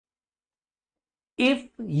If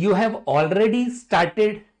you have already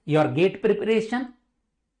started your GATE preparation,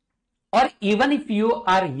 or even if you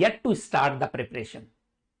are yet to start the preparation,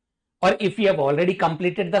 or if you have already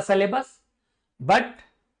completed the syllabus, but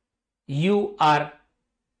you are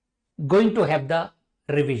going to have the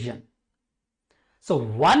revision. So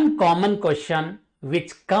one common question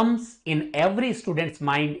which comes in every student's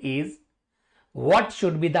mind is, what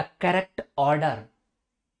should be the correct order,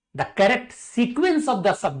 the correct sequence of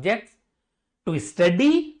the subjects to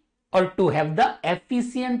study or to have the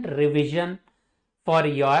efficient revision for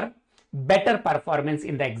your better performance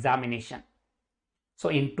in the examination. So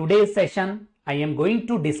in today's session, I am going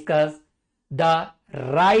to discuss the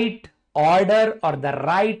right order or the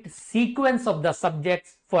right sequence of the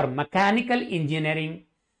subjects for mechanical engineering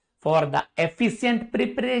for the efficient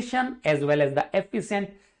preparation as well as the efficient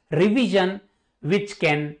revision, which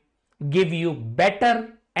can give you better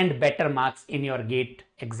and better marks in your GATE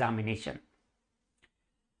examination.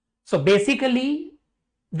 So basically,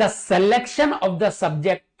 the selection of the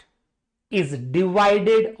subject is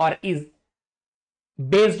divided or is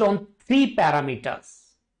based on three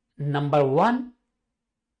parameters. Number one,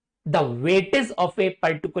 the weightage of a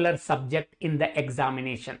particular subject in the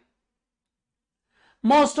examination.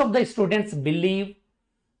 Most of the students believe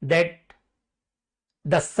that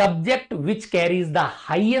the subject which carries the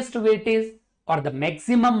highest weightage or the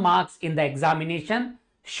maximum marks in the examination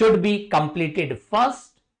should be completed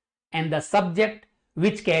first, and the subject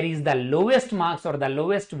which carries the lowest marks or the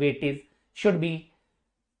lowest weightage should be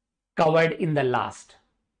covered in the last.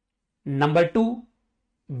 Number two,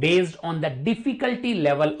 based on the difficulty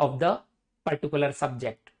level of the particular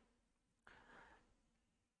subject.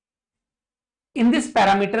 In this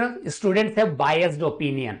parameter, students have biased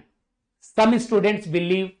opinion. Some students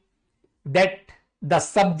believe that the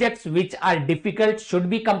subjects which are difficult should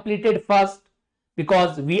be completed first,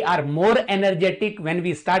 because we are more energetic when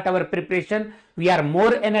we start our preparation. We are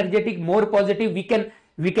more energetic, more positive. We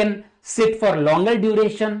can sit for longer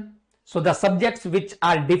duration. So the subjects which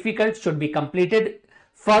are difficult should be completed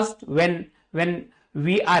first when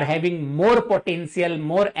we are having more potential,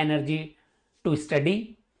 more energy to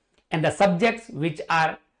study. And the subjects which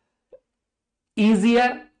are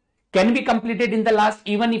easier can be completed in the last,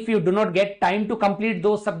 even if you do not get time to complete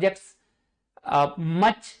those subjects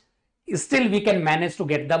much, still we can manage to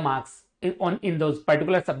get the marks in those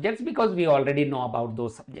particular subjects because we already know about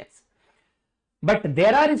those subjects. But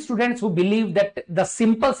there are students who believe that the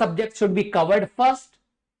simple subjects should be covered first,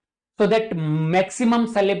 so that maximum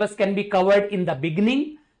syllabus can be covered in the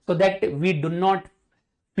beginning, so that we do not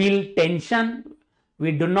feel tension,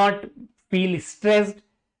 we do not feel stressed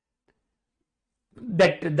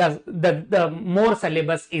that the more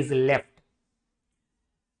syllabus is left.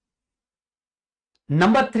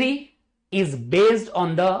 Number three is based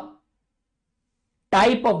on the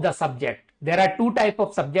type of the subject. There are two types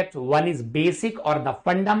of subjects. One is basic or the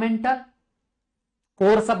fundamental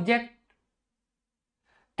core subject,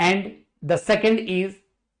 and the second is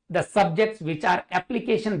the subjects which are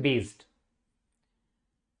application based.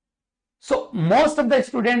 So most of the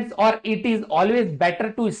students, or it is always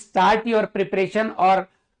better to start your preparation or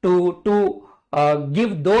to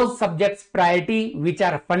give those subjects priority which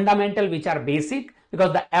are fundamental, which are basic,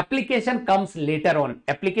 because the application comes later on.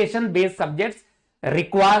 Application based subjects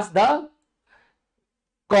requires the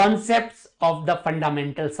concepts of the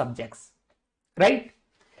fundamental subjects, right?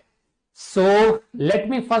 So let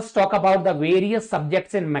me first talk about the various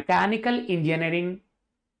subjects in mechanical engineering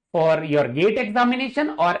for your GATE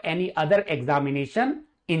examination or any other examination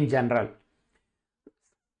in general.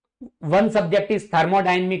 One subject is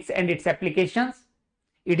thermodynamics and its applications.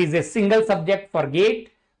 It is a single subject for GATE,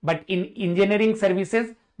 but in engineering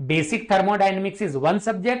services, basic thermodynamics is one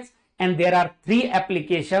subject and there are three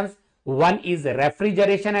applications. One is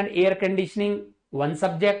refrigeration and air conditioning, one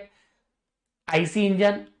subject, IC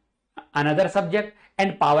engine, another subject,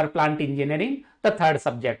 and power plant engineering, the third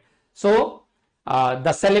subject. So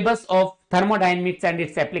the syllabus of thermodynamics and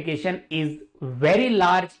its application is very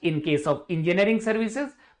large in case of engineering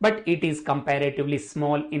services, but it is comparatively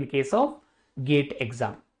small in case of GATE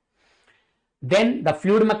exam. Then the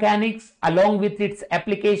fluid mechanics along with its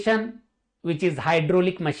application, which is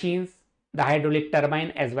hydraulic machines, the hydraulic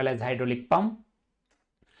turbine as well as hydraulic pump.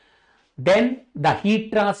 Then the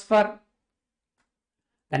heat transfer.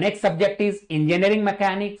 The next subject is engineering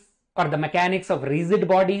mechanics or the mechanics of rigid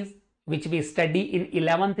bodies, which we study in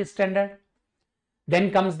 11th standard.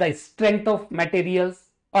 Then comes the strength of materials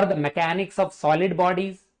or the mechanics of solid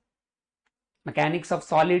bodies, mechanics of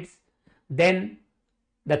solids. Then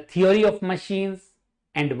the theory of machines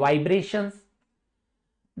and vibrations.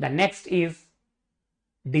 The next is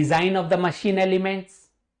design of the machine elements,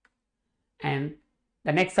 and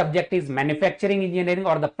the next subject is manufacturing engineering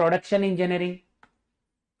or the production engineering,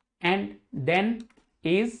 and then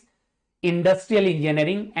is industrial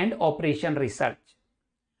engineering and operation research.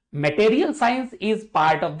 Material science is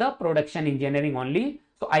part of the production engineering only,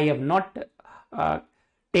 so I have not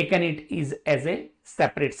taken it as a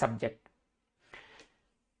separate subject.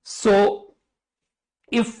 So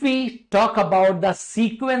if we talk about the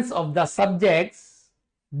sequence of the subjects,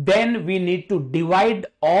 then we need to divide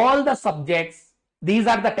all the subjects. These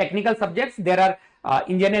are the technical subjects. There are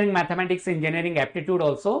engineering mathematics, engineering aptitude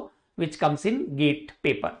also, which comes in GATE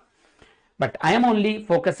paper. But I am only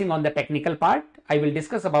focusing on the technical part. I will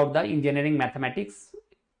discuss about the engineering mathematics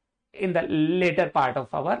in the later part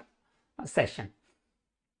of our session.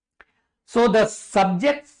 So the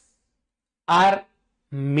subjects are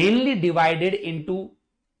mainly divided into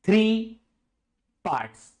three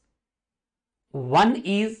parts. One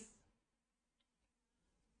is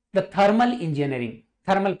the thermal engineering,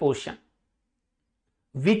 thermal portion,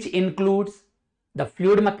 which includes the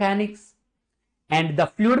fluid mechanics, and the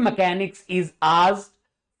fluid mechanics is asked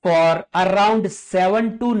for around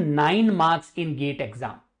 7 to 9 marks in GATE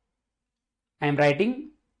exam. I am writing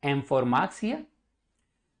M4 marks here.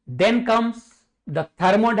 Then comes the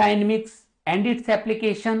thermodynamics and its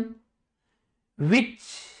application, which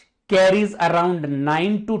carries around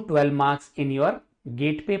 9 to 12 marks in your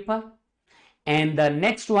GATE paper. And the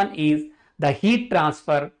next one is the heat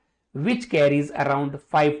transfer, which carries around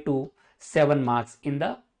 5 to 7 marks in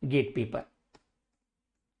the GATE paper.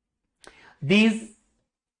 These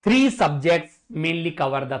three subjects mainly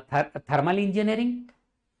cover the thermal engineering.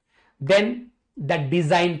 Then the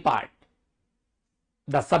design part.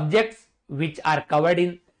 The subjects which are covered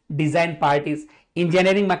in design part is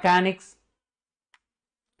engineering mechanics,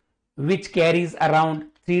 which carries around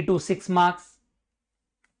 3 to 6 marks.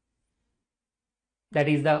 That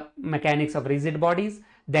is the mechanics of rigid bodies.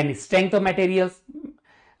 Then strength of materials,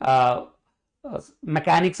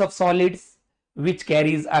 mechanics of solids, which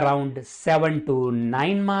carries around 7 to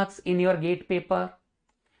 9 marks in your GATE paper.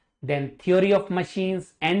 Then theory of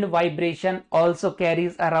machines and vibration also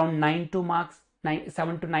carries around 7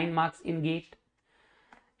 to 9 marks in GATE.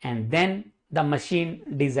 And then the machine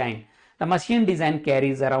design. The machine design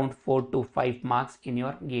carries around 4 to 5 marks in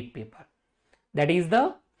your GATE paper. That is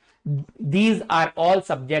these are all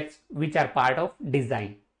subjects which are part of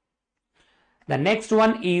design. The next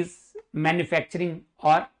one is manufacturing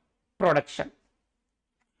or production,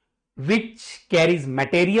 which carries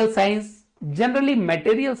material science. Generally,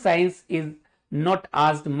 material science is not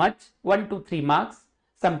asked much, 1 to 3 marks.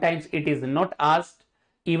 Sometimes it is not asked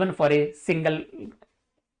even for a single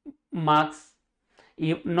marks.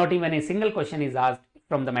 Not even a single question is asked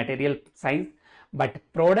from the material science. But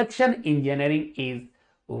production engineering is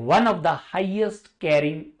one of the highest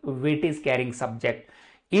weightage carrying subject.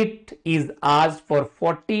 It is asked for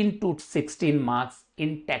 14 to 16 marks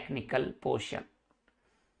in technical portion.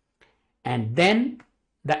 And then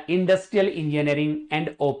the industrial engineering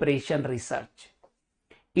and operation research.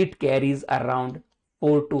 It carries around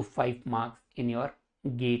 4 to 5 marks in your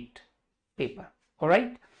GATE paper. All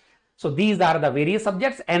right. So these are the various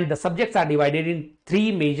subjects, and the subjects are divided in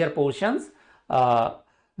three major portions: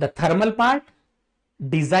 the thermal part,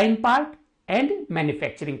 design part, and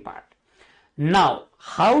manufacturing part. Now,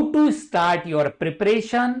 how to start your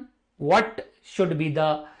preparation? What should be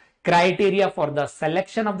the criteria for the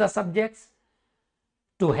selection of the subjects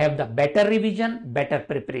to have the better revision, better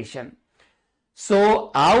preparation? So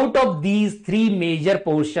out of these three major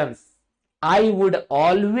portions, I would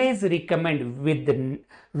always recommend,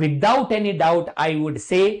 without any doubt, I would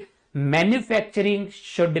say manufacturing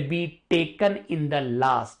should be taken in the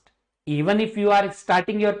last, even if you are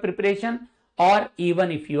starting your preparation or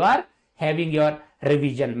even if you are having your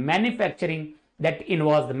revision. Manufacturing, that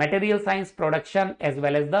involves the material science, production, as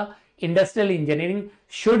well as the industrial engineering,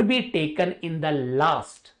 should be taken in the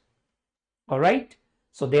last. All right.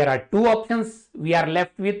 So there are two options we are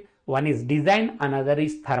left with. One is design, another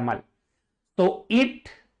is thermal. So it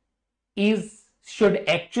should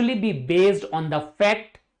actually be based on the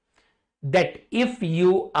fact that if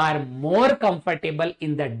you are more comfortable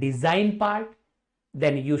in the design part,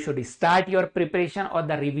 then you should start your preparation or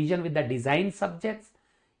the revision with the design subjects.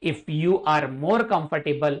 If you are more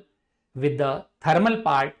comfortable with the thermal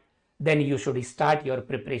part, then you should start your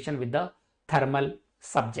preparation with the thermal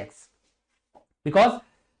subjects, because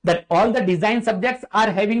that all the design subjects are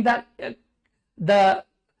having the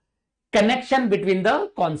connection between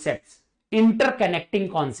the concepts,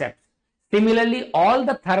 interconnecting concepts. Similarly, all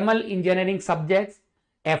the thermal engineering subjects,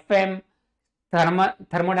 FM,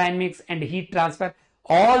 thermodynamics and heat transfer,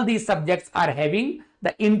 all these subjects are having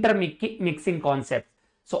the intermixing concepts.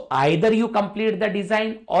 So either you complete the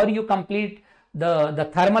design or you complete the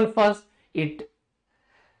thermal first. It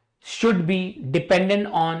should be dependent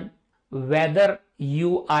on whether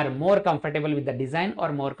you are more comfortable with the design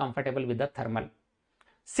or more comfortable with the thermal.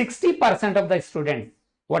 60% of the students,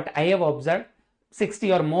 what I have observed,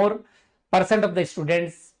 60 or more percent of the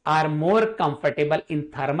students are more comfortable in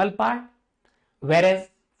thermal part, whereas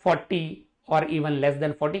 40 or even less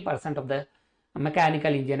than 40% of the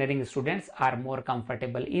mechanical engineering students are more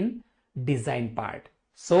comfortable in design part.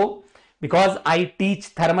 So because I teach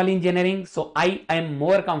thermal engineering, so I am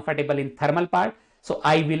more comfortable in thermal part. So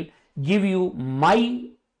I will give you my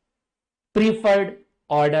preferred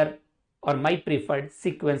order or my preferred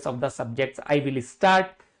sequence of the subjects. I will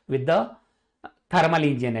start with the thermal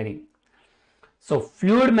engineering. So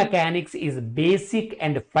fluid mechanics is basic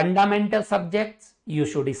and fundamental subjects. You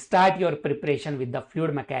should start your preparation with the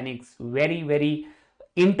fluid mechanics. Very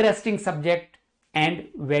interesting subject and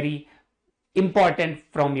very important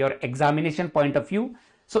from your examination point of view.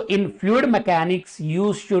 So in fluid mechanics,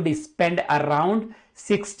 you should spend around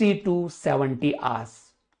 60 to 70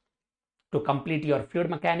 hours to complete your fluid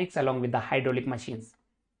mechanics along with the hydraulic machines.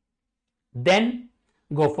 Then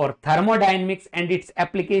go for thermodynamics and its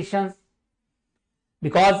applications,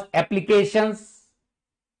 because applications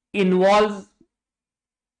involves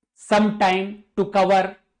some time to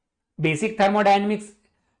cover. Basic thermodynamics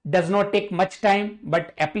does not take much time,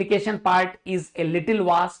 but application part is a little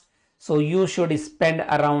vast, so you should spend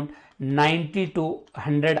around 90 to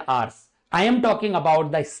 100 hours. I am talking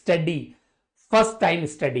about the study, first time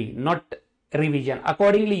study, not revision.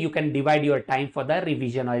 Accordingly, you can divide your time for the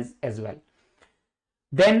revision as well.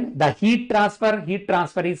 Then the heat transfer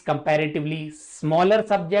is comparatively smaller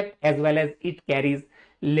subject, as well as it carries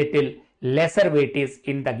little lesser weightage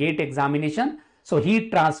in the gate examination. So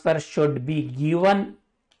heat transfer should be given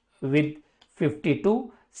with 50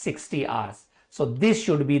 to 60 hours. So this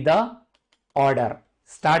should be the order.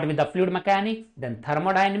 Start with the fluid mechanics, then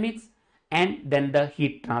thermodynamics, and then the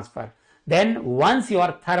heat transfer. Then once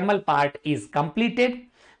your thermal part is completed,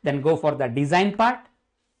 then go for the design part.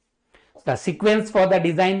 The sequence for the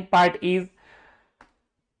design part is,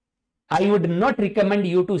 I would not recommend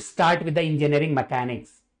you to start with the engineering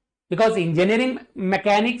mechanics, because engineering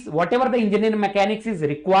mechanics, whatever the engineering mechanics is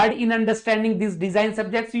required in understanding these design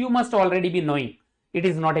subjects, you must already be knowing. It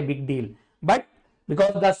is not a big deal. But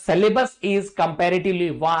because the syllabus is comparatively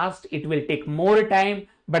vast, it will take more time,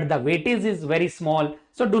 but the weightage is very small.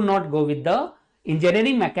 So do not go with the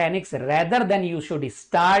engineering mechanics. Rather than you should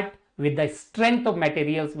start with the strength of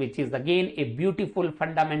materials, which is again a beautiful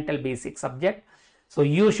fundamental basic subject. So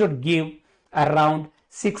you should give around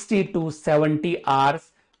 60 to 70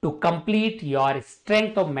 hours to complete your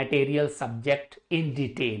strength of material subject in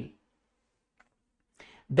detail.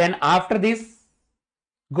 Then after this,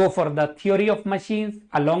 go for the theory of machines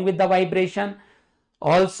along with the vibration,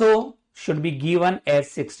 also should be given as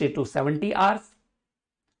 60 to 70 hours.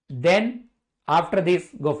 Then after this,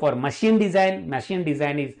 go for machine design. Machine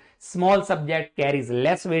design is small subject, carries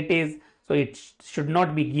less weightage, so it should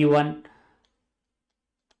not be given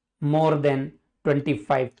more than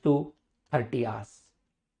 25 to 30 hours.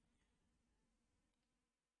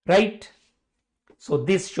 Right? So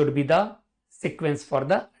this should be the sequence for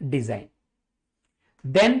the design.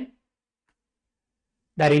 Then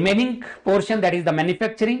the remaining portion, that is the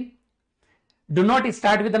manufacturing. Do not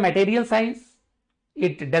start with the material science.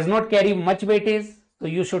 It does not carry much weightage, so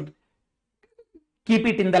you should keep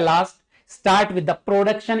it in the last. Start with the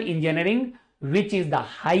production engineering, which is the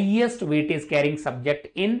highest weightage carrying subject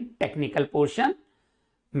in technical portion.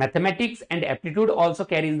 Mathematics and aptitude also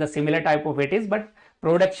carries the similar type of weightage, but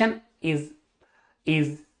production is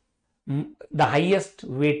the highest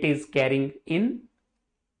weightage carrying in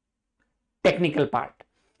technical part.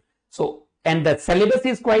 So, and the syllabus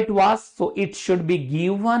is quite vast, so it should be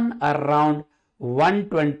given around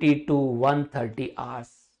 120 to 130 hours.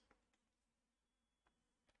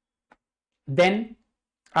 Then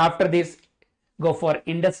after this, go for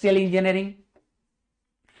industrial engineering.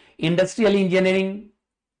 Industrial engineering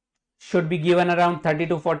should be given around 30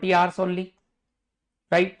 to 40 hours only,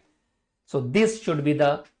 right? So this should be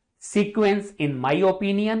the sequence in my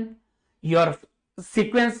opinion. Your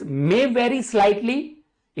sequence may vary slightly.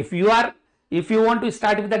 If you want to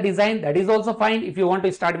start with the design, that is also fine. If you want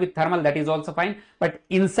to start with thermal, that is also fine. But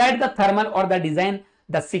inside the thermal or the design,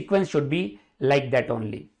 the sequence should be like that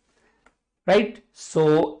only, right?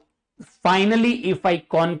 So finally, if I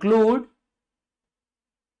conclude,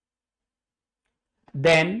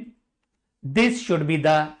 then this should be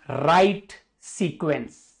the right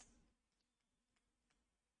sequence.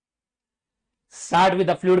 start with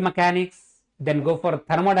the fluid mechanics, then go for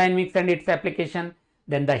thermodynamics and its application,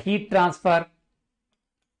 then the heat transfer,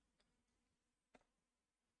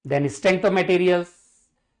 then strength of materials,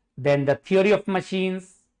 then the theory of machines,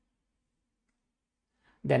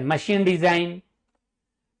 then machine design,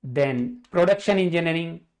 then production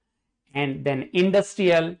engineering, and then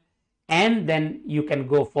industrial, and then you can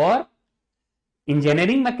go for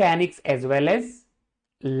engineering mechanics, as well as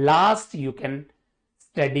last you can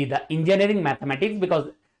study the engineering mathematics, because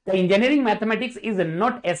the engineering mathematics is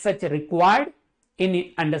not as such required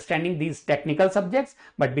in understanding these technical subjects,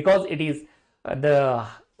 but because it is the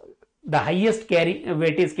highest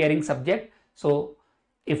weightage carrying subject, so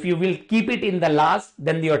if you will keep it in the last,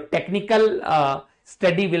 then your technical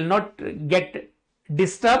study will not get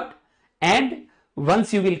disturbed, and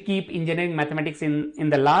once you will keep engineering mathematics in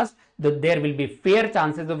the last, there will be fair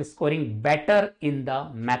chances of scoring better in the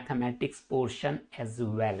mathematics portion as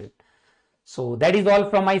well. So that is all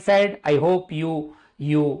from my side. I hope you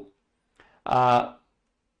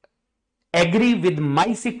agree with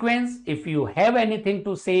my sequence. If you have anything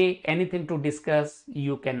to say, anything to discuss,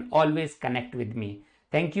 you can always connect with me.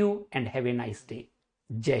 Thank you and have a nice day.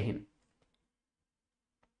 Jai Hind.